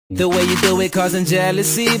The way you do it causing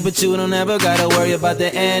jealousy, but you don't ever gotta worry about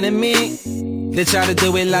the enemy. They try to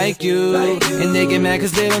do it like you, and they get mad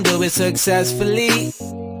cause they don't do it successfully.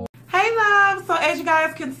 Hey love, so as you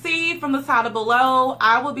guys can see from the title below,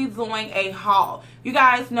 I will be doing a haul. You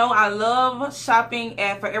guys know I love shopping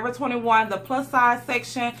at Forever 21, the plus size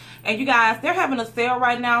section, and you guys, they're having a sale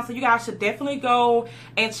right now, so you guys should definitely go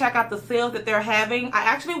and check out the sales that they're having. I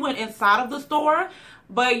actually went inside of the store,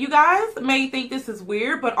 but you guys may think this is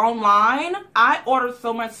weird, but online I ordered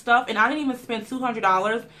so much stuff and I didn't even spend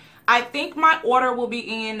 $200. I think my order will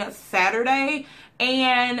be in Saturday,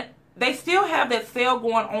 and they still have that sale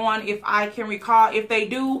going on, if I can recall. If they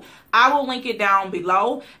do, I will link it down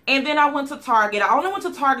below. And then I went to Target. I only went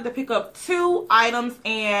to Target to pick up 2 items,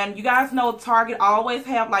 and you guys know Target always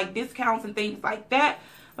have like discounts and things like that.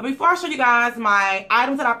 But before I show you guys my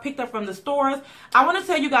items that I picked up from the stores, I want to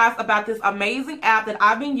tell you guys about this amazing app that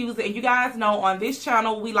I've been using. And you guys know on this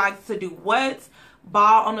channel we like to do what?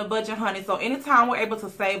 Ball on a budget, honey. So anytime we're able to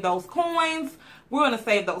save those coins, we're going to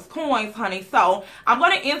save those coins, honey. So I'm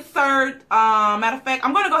going to insert, matter of fact,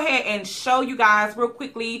 I'm going to go ahead and show you guys real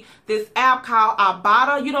quickly this app called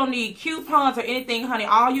Ibotta. You don't need coupons or anything, honey.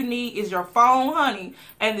 All you need is your phone, honey,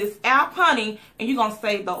 and this app, honey, and you're going to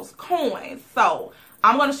save those coins. So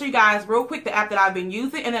I'm going to show you guys real quick the app that I've been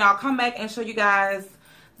using, and then I'll come back and show you guys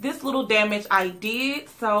this little damage I did.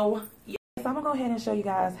 So yeah, so I'm going to go ahead and show you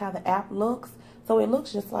guys how the app looks. So it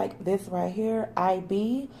looks just like this right here,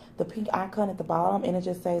 IB, the pink icon at the bottom, and it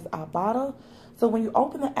just says Ibotta. So when you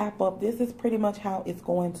open the app up, this is pretty much how it's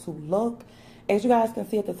going to look. As you guys can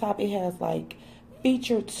see at the top, it has like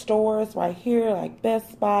featured stores right here, like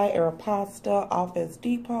Best Buy, Aeropostale, Office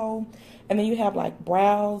Depot. And then you have like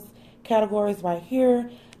browse categories right here.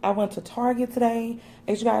 I went to Target today.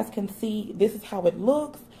 As you guys can see, this is how it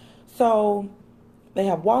looks. So they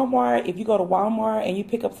have Walmart. If you go to Walmart and you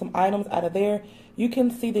pick up some items out of there, you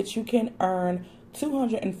can see that you can earn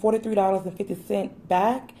 $243.50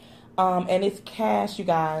 back. And it's cash, you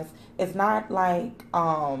guys. It's not like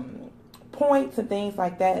points and things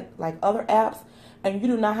like that, like other apps. And you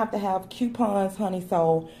do not have to have coupons, honey.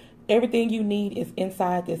 So everything you need is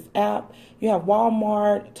inside this app. You have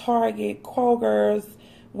Walmart, Target, Kroger's,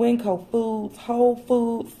 Winco Foods, Whole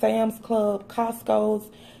Foods, Sam's Club, Costco's.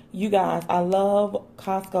 You guys, I love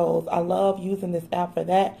Costco's. I love using this app for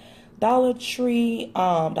that. Dollar Tree,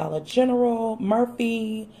 Dollar General,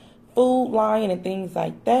 Murphy, Food Lion, and things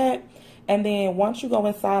like that. And then once you go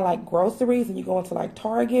inside like groceries and you go into like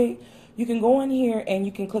Target, you can go in here and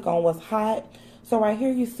you can click on what's hot. So right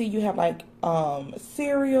here you see you have like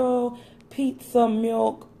cereal, pizza,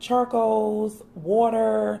 milk, charcoals,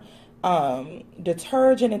 water,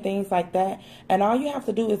 detergent, and things like that. And all you have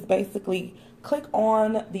to do is basically click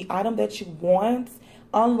on the item that you want,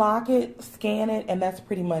 unlock it, scan it, and that's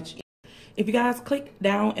pretty much it. If you guys click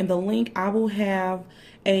down in the link, I will have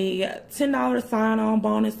a $10 sign-on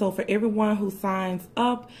bonus. So for everyone who signs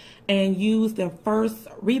up and use their first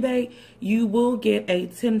rebate, you will get a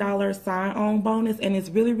 $10 sign-on bonus. And it's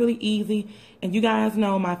really, really easy. And you guys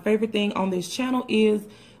know my favorite thing on this channel is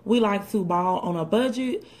we like to ball on a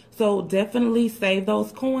budget. So definitely save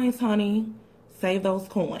those coins, honey. Save those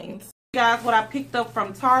coins. Guys, what I picked up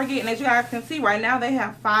from Target, and as you guys can see right now they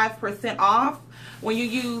have 5% off when you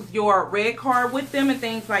use your red card with them and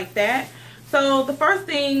things like that. So the first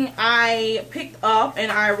thing I picked up,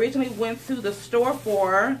 and I originally went to the store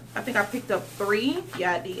for, I think I picked up 3.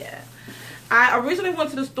 Yeah, I did. I originally went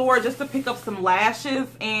to the store just to pick up some lashes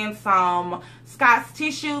and some Scott's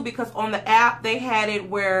tissue, because on the app they had it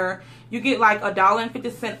where you get like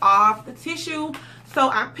 $1.50 off the tissue. So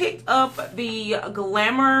I picked up the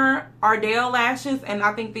Glamour Ardell lashes, and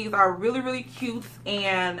I think these are really, really cute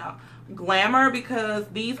and glamour, because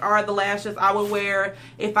these are the lashes I would wear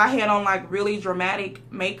if I had on like really dramatic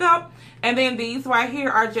makeup. And then these right here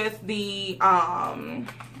are just the,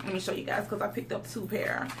 let me show you guys because I picked up 2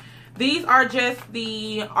 pair. These are just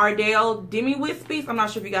the Ardell Demi Wispies. I'm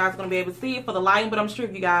not sure if you guys are going to be able to see it for the lighting, but I'm sure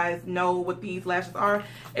if you guys know what these lashes are.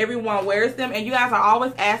 Everyone wears them, and you guys are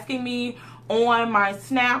always asking me on my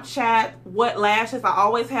Snapchat what lashes I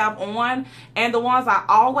always have on, and the ones I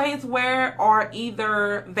always wear are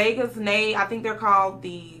either Vegas Nay, I think they're called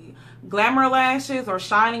the Glamour lashes, or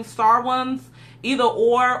Shining Star ones, either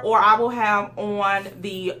or I will have on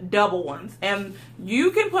the double ones. And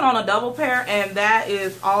you can put on a double pair and that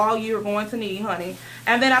is all you're going to need, honey.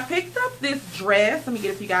 And then I picked up this dress, let me get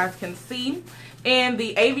it if you guys can see, in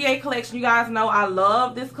the AVA collection. You guys know I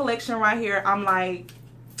love this collection right here. I'm like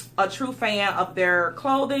a true fan of their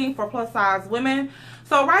clothing for plus size women.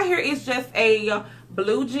 So right here is just a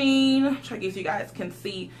blue jean. Try to see if you guys can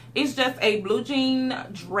see. It's just a blue jean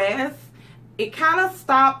dress. It kind of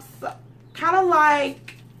stops kind of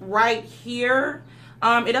like right here.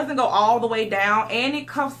 It doesn't go all the way down, and it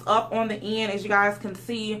cuffs up on the end, as you guys can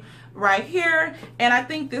see right here. And I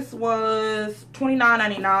think this was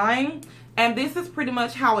 $29.99, and this is pretty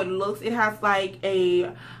much how it looks. It has like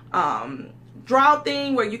a draw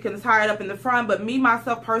thing where you can tie it up in the front, but me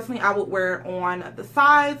myself personally, I would wear it on the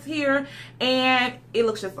sides here, and it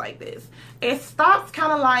looks just like this. It stops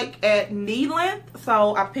kind of like at knee length,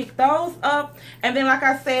 so I picked those up. And then, like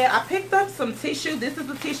I said, I picked up some tissue. This is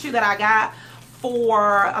the tissue that I got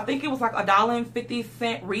for, I think it was like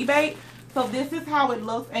 $1.50 rebate. So this is how it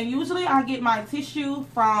looks. And usually I get my tissue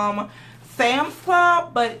from Sam's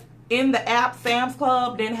Club, but in the app Sam's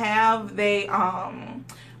Club didn't have the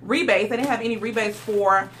rebates. They didn't have any rebates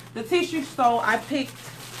for the tissue, so I picked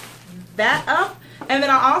that up. And then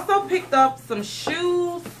I also picked up some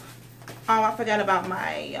shoes. Oh, I forgot about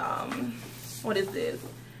my what is this?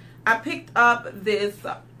 I picked up this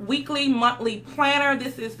weekly monthly planner.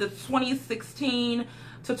 This is the 2016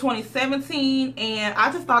 to 2017, and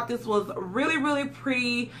I just thought this was really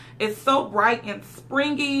pretty. It's so bright and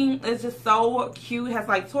springy. It's just so cute. It has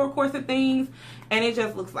like turquoise and things, and it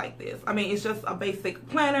just looks like this. I mean, it's just a basic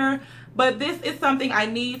planner, but this is something I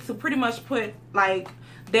need to pretty much put like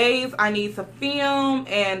days I need to film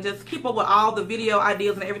and just keep up with all the video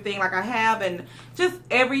ideas and everything like I have, and just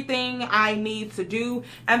everything I need to do.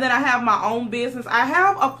 And then I have my own business. I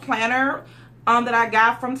have a planner that I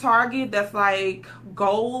got from Target that's like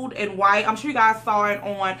gold and white. I'm sure you guys saw it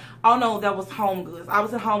on, oh no, that was Home Goods. I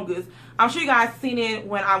was at Home Goods. I'm sure you guys seen it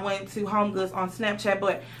when I went to Home Goods on Snapchat,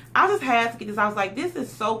 but I just had to get this. I was like, this is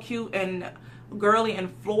so cute and girly and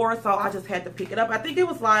floral, so I just had to pick it up. I think it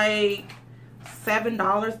was like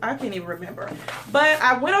 $7. I can't even remember. But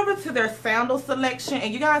I went over to their sandal selection,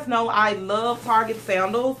 and you guys know I love Target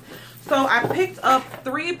sandals. So I picked up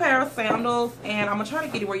 3 pair of sandals, and I'm gonna try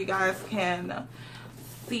to get it where you guys can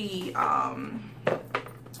see.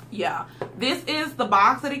 Yeah, this is the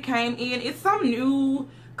box that it came in. It's some new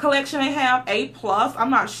collection they have, A+. I'm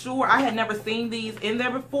not sure. I had never seen these in there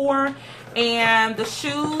before. And the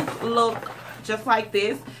shoes look just like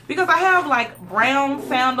this, because I have like brown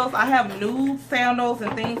sandals, I have nude sandals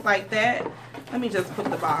and things like that. Let me just put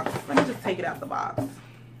the box, let me just take it out the box.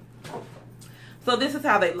 So this is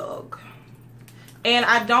how they look. And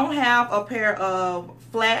I don't have a pair of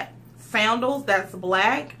flat sandals that's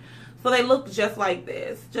black, so they look just like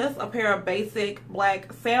this, just a pair of basic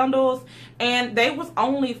black sandals, and they was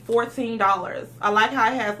only $14. I like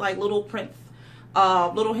how it has like little prints,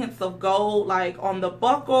 little hints of gold like on the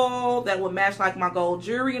buckle that would match like my gold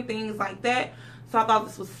jewelry and things like that. So I thought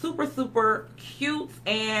this was super cute,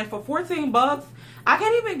 and for 14 bucks, I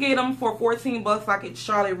can't even get them for 14 bucks like at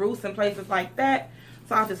Charlotte Russe and places like that.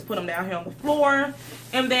 So I'll just put them down here on the floor.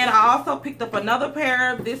 And then I also picked up another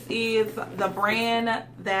pair. This is the brand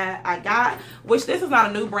that I got, which this is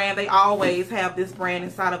not a new brand. They always have this brand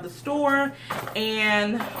inside of the store.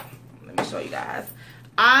 And let me show you guys.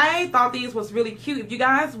 I thought these was really cute. If you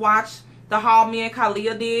guys watched the haul me and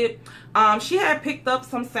Kalia did, she had picked up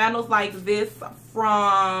some sandals like this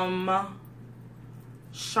from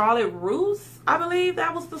Charlotte Russe, I believe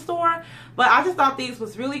that was the store. But I just thought these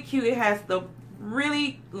was really cute. It has the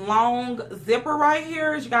really long zipper right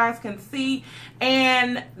here, as you guys can see,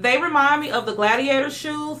 and they remind me of the Gladiator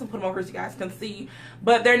shoes. I'll put them over so you guys can see,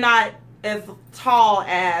 but they're not as tall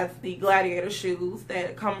as the Gladiator shoes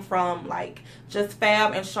that come from like Just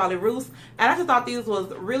Fab and Charlotte Russe. And I just thought these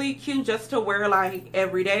was really cute just to wear like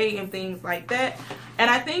every day and things like that. And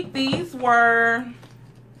I think these were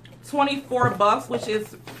 24 bucks, which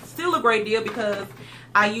is still a great deal because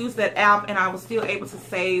I used that app and I was still able to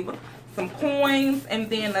save some coins. And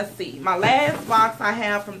then let's see, my last box I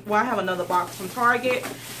have from, well, I have another box from Target,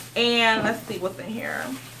 and let's see what's in here.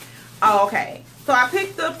 Oh, okay, so I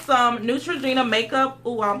picked up some Neutrogena makeup.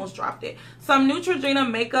 Oh, I almost dropped it. Some Neutrogena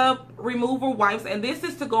makeup remover wipes, and this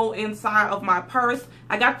is to go inside of my purse.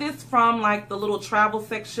 I got this from like the little travel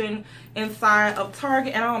section inside of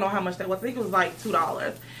Target, and I don't know how much that was. I think it was like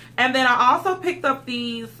 $2. And then I also picked up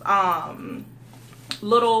these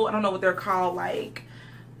little, I don't know what they're called, like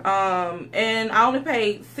and I only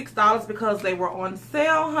paid $6 because they were on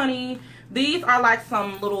sale, honey. These are like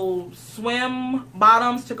some little swim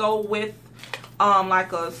bottoms to go with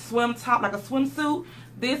like a swim top, like a swimsuit.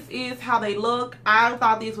 This is how they look. I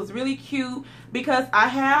thought these was really cute because I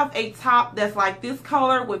have a top that's like this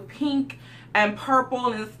color with pink and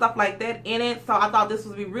purple and stuff like that in it. So I thought this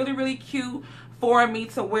would be really cute for me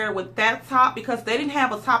to wear with that top because they didn't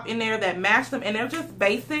have a top in there that matched them, and they're just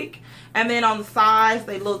basic. And then on the sides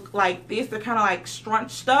they look like this. They're kind of like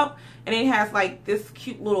scrunched up, and it has like this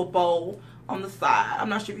cute little bow on the side. I'm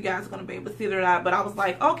not sure if you guys are going to be able to see it or not, but I was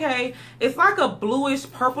like, okay, it's like a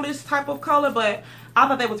bluish purplish type of color, but I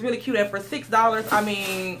thought that was really cute. And for $6, I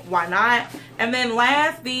mean, why not? And then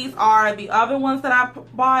last, these are the other ones that I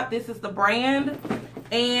bought. This is the brand,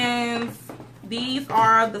 and these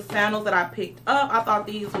are the sandals that I picked up. I thought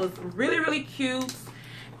these was really, really cute,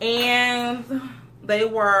 and they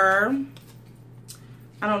were,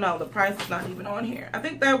 I don't know, the price is not even on here. I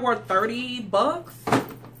think they were 30 bucks.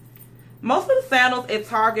 Most of the sandals at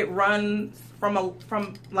Target runs from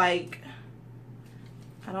like,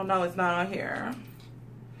 I don't know, it's not on here.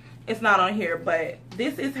 It's not on here, but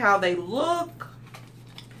this is how they look.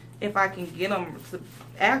 If I can get them to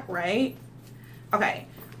act right. Okay,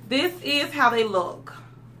 this is how they look.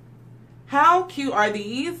 How cute are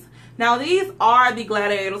these? Now these are the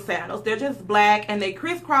Gladiator sandals. They're just black, and they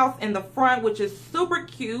crisscross in the front, which is super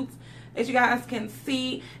cute, as you guys can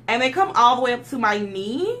see. And they come all the way up to my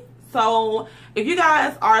knee. So if you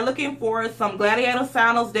guys are looking for some Gladiator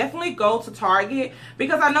sandals, definitely go to Target,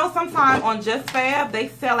 because I know sometimes on Just Fab they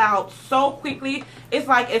sell out so quickly. It's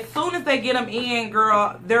like as soon as they get them in,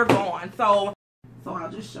 girl, they're gone. So I'll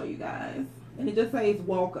just show you guys, and it just says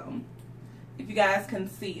welcome, if you guys can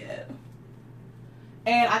see it.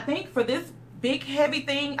 And I think for this big heavy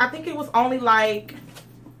thing, I think it was only like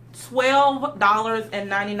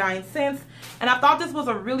 $12.99, and I thought this was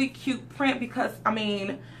a really cute print because, I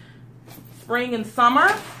mean, spring and summer.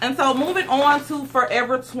 And so moving on to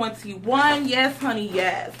Forever 21. Yes, honey,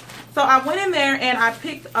 yes. So I went in there and I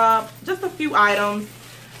picked up just a few items.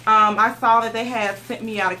 I saw that they had sent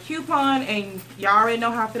me out a coupon, and y'all already know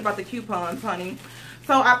how I feel about the coupons, honey.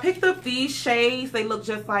 So I picked up these shades. They look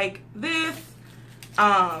just like this.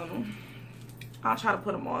 I'll try to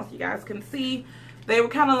put them on so you guys can see. They were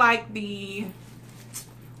kind of like this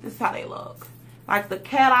is how they look. Like the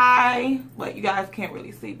cat eye, but you guys can't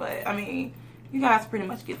really see, but I mean, you guys pretty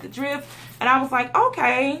much get the drift. And I was like,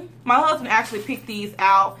 okay. My husband actually picked these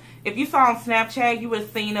out. If you saw on Snapchat, you would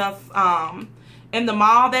have seen us in the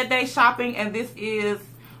mall that day shopping, and this is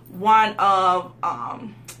one of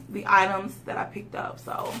the items that I picked up.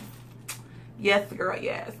 So yes, girl,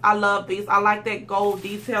 yes, I love these. I like that gold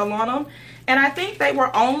detail on them. And I think they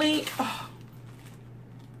were only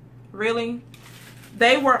really,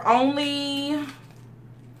 they were only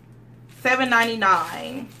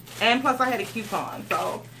 $7.99, and plus I had a coupon,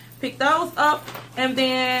 so picked those up. And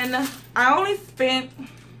then I only spent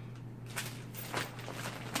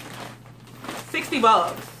 60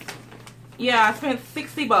 bucks. Yeah, I spent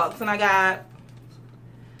 60 bucks and I got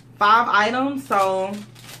 5 items, so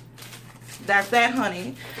that's that,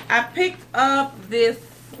 honey. I picked up this,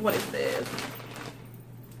 what is this?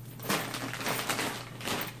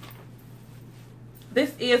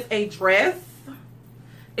 This is a dress.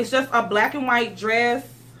 It's just a black and white dress.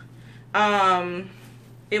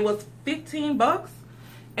 It was 15 bucks,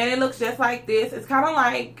 and it looks just like this. It's kind of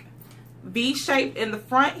like V-shaped in the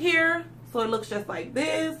front here, so it looks just like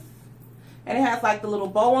this. And it has like the little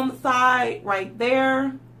bow on the side right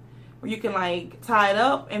there, where you can like tie it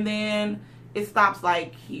up, and then it stops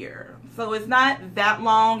like here. So it's not that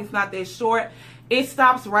long, it's not that short. It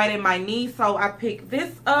stops right at my knee, so I picked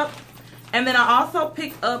this up. And then I also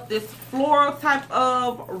picked up this floral type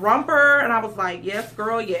of romper, and I was like, yes,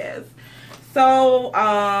 girl, yes. So,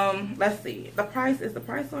 let's see. The price, is the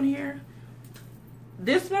price on here?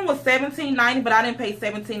 This one was $17.90, but I didn't pay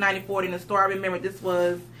 $17.90 for it in the store. I remember this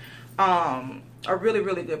was a really,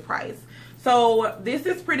 really good price. So, this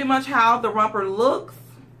is pretty much how the romper looks.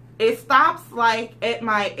 It stops like at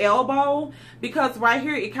my elbow, because right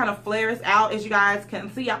here it kind of flares out, as you guys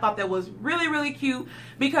can see. I thought that was really, really cute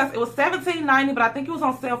because it was $17.90, but I think it was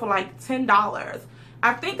on sale for like $10.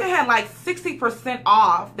 I think they had like 60%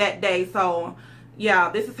 off that day. So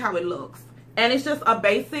yeah, this is how it looks. And it's just a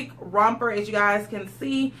basic romper, as you guys can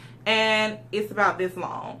see, and it's about this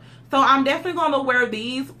long. So I'm definitely going to wear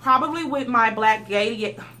these probably with my black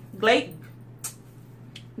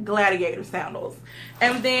Gladiator sandals.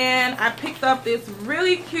 And then I picked up this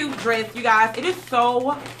really cute dress, you guys. It is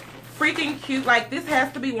so freaking cute. Like, this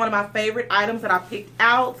has to be one of my favorite items that I picked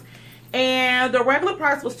out. And the regular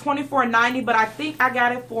price was $24.90, but I think I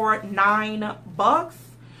got it for $9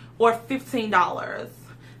 or $15.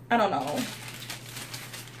 I don't know.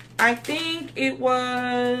 I think it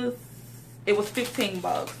was 15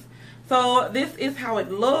 bucks. So this is how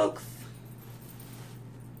it looks.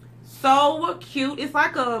 So cute. It's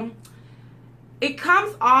like a, It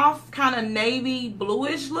comes off kind of navy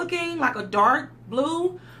bluish looking, like a dark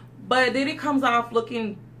blue, but then it comes off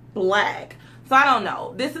looking black. So I don't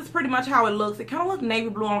know. This is pretty much how it looks. It kind of looks navy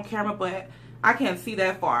blue on camera, but I can't see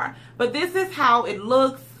that far. But this is how it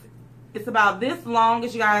looks. It's about this long,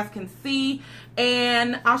 as you guys can see.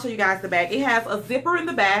 And I'll show you guys the back. It has a zipper in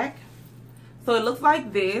the back. So it looks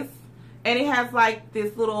like this. And it has like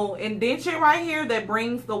this little indentation right here that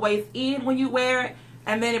brings the waist in when you wear it.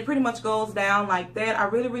 And then it pretty much goes down like that. I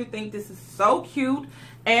really, really think this is so cute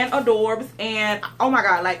and adorbs. And oh my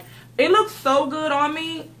God, like it looks so good on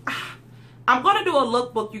me. I'm going to do a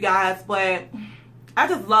lookbook, you guys, but I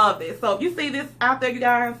just love this. So if you see this out there, you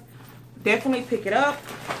guys, definitely pick it up.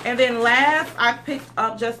 And then last, I picked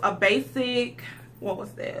up just a basic, what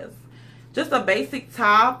was this? Just a basic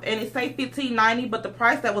top, and it say $15.90, but the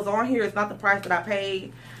price that was on here is not the price that I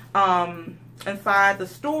paid inside the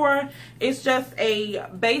store. It's just a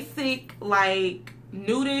basic, like,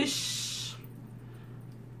 nudish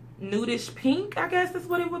pink, I guess is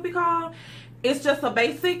what it would be called. It's just a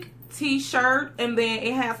basic t-shirt, and then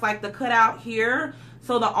it has like the cutout here,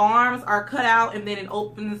 so the arms are cut out, and then it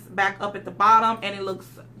opens back up at the bottom, and it looks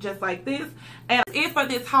just like this. And that's it for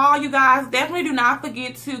this haul, you guys. Definitely do not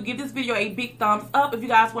forget to give this video a big thumbs up if you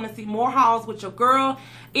guys want to see more hauls with your girl.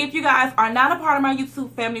 If you guys are not a part of my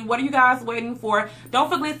YouTube family, what are you guys waiting for? Don't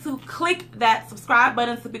forget to click that subscribe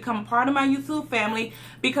button to become a part of my YouTube family,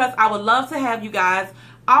 because I would love to have you guys.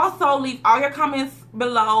 Also, leave all your comments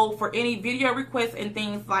below for any video requests and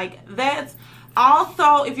things like that.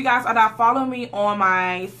 Also, if you guys are not following me on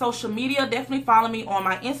my social media, definitely follow me on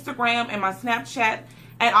my Instagram and my Snapchat,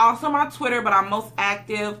 and also my Twitter, but I'm most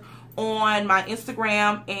active on my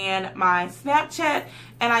Instagram and my Snapchat.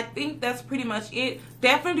 And I think that's pretty much it.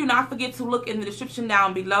 Definitely do not forget to look in the description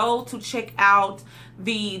down below to check out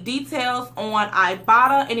the details on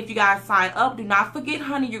Ibotta. And if you guys sign up, do not forget,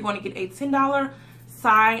 honey, you're going to get a $10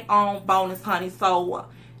 sign-on bonus, honey. So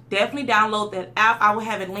definitely download that app. I will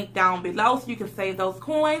have it linked down below so you can save those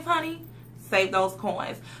coins, honey. Save those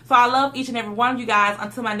coins. So I love each and every one of you guys.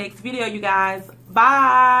 Until my next video, you guys.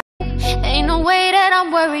 Bye. Ain't no way that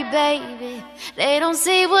I'm worried, baby. They don't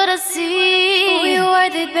see what I see. Oh, you're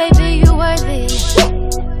worth it, baby.